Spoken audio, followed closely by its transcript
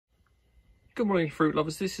Good morning, fruit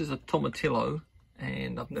lovers. This is a tomatillo,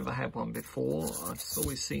 and I've never had one before. I've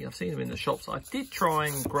seen them in the shops. I did try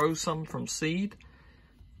and grow some from seed,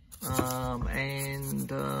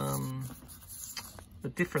 and a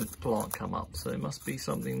different plant come up, so it must be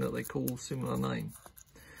something that they call similar name.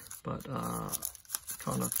 But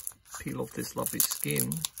kind of peel off this lovely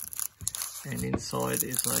skin, and inside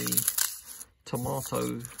is a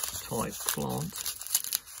tomato type plant,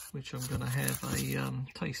 which I'm going to have a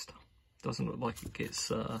taste. Doesn't look like it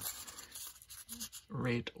gets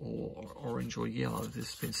red or orange or yellow.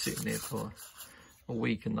 This has been sitting there for a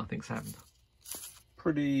week and nothing's happened.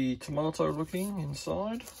 Pretty tomato looking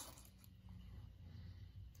inside.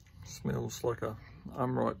 Smells like a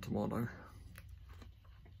unripe tomato.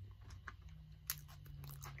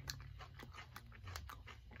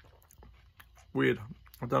 Weird.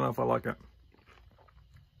 I don't know if I like it.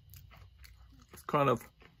 It's kind of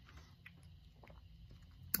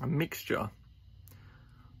a mixture.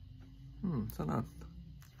 I don't know.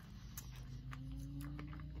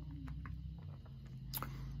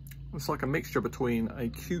 It's like a mixture between a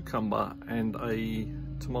cucumber and a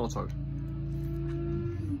tomato.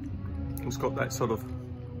 It's got that sort of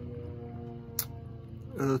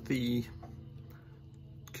earthy,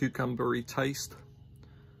 cucumbery taste,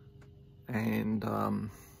 and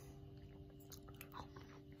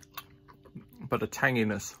but a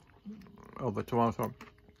tanginess of the tomato.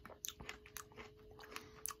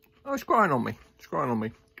 Oh, it's growing on me. It's growing on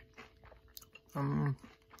me. I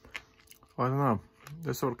don't know.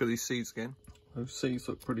 Let's have a look at these seeds again. Those seeds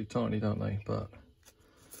look pretty tiny, don't they? But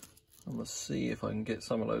I'm gonna see if I can get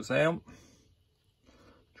some of those out,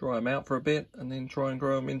 dry them out for a bit, and then try and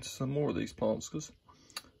grow them into some more of these plants. Because,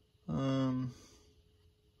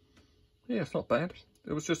 yeah, it's not bad.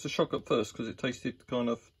 It was just a shock at first because it tasted kind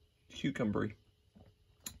of cucumbery.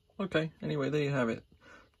 Okay, anyway, there you have it.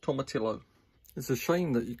 Tomatillo. It's a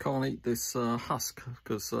shame that you can't eat this husk,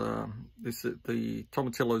 because the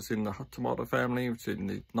tomatillo's in the tomato family, which is in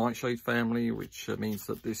the nightshade family, which means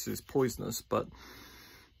that this is poisonous, but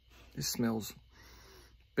this smells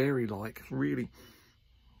berry-like, really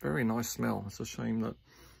very nice smell. It's a shame that,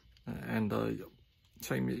 and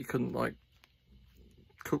shame that you couldn't like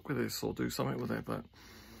cook with this or do something with it, but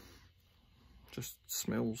just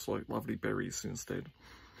smells like lovely berries instead.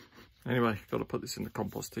 Anyway, got to put this in the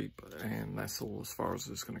compost heap, and that's all as far as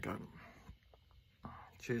it's going to go.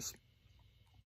 Cheers.